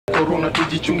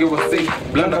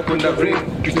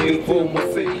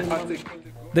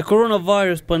The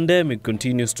coronavirus pandemic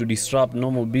continues to disrupt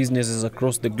normal businesses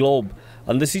across the globe,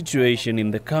 and the situation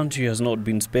in the country has not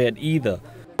been spared either.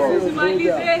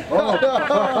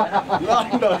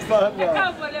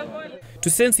 To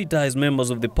sensitize members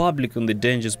of the public on the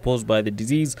dangers posed by the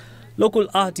disease, local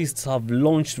artists have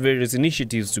launched various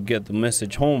initiatives to get the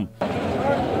message home.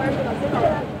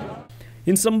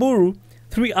 In Samburu,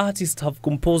 3 artists have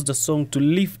composed a song to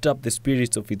lift up the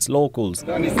spirits of its locals.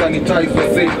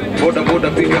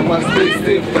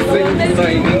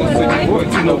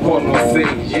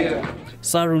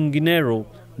 Sarun Ginero,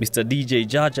 Mr. DJ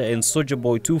Jaja and Soja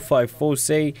Boy 254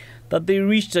 say that they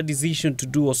reached a decision to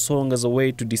do a song as a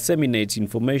way to disseminate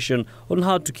information on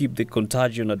how to keep the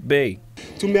contagion at bay.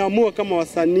 Tumeamua kama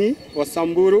wasanii wa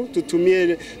Samburu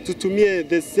tutumie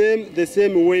the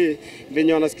same way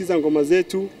venye wanasikiza ngoma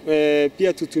zetu,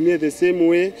 pia tutumie the same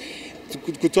way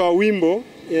kutoa wimbo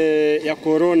ya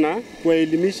corona,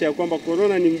 kuelimisha ya kwamba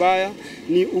corona ni mbaya,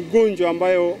 ni ugonjwa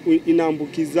ambayo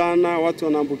inaambukizana, watu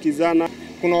wanaambukizana.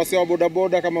 Kuna wase wa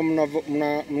bodaboda kama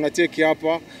mnacheki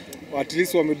hapa, at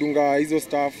least wamedunga hizo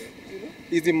staff,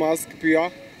 hizi mask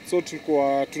pia. So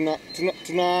tulikuwa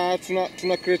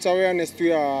tuna create awareness tu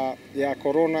ya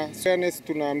corona. Awareness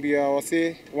tunaambia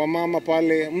wase wa mama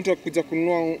pale, mtu akikuja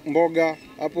kununua mboga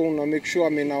hapo una make sure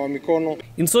amenawa mikono.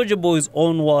 In Soja Boy's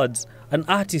own words, an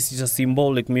artist is a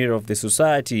symbolic mirror of the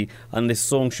society, and the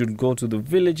song should go to the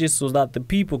villages so that the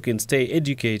people can stay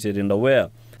educated and aware.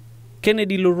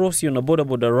 Kennedy Lorosio, a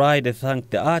boda rider,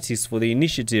 thanked the artists for the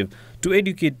initiative to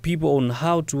educate people on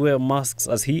how to wear masks,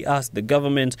 as he asked the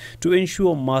government to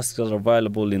ensure masks are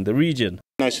available in the region.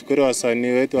 Nashukuru wasanii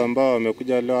wetu ambao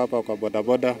wamekuja leo hapa kwa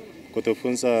bodaboda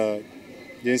kutufunza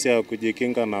jinsi ya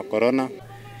kujikinga na corona.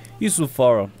 Yusuf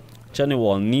Farah, Channel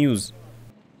 1 News.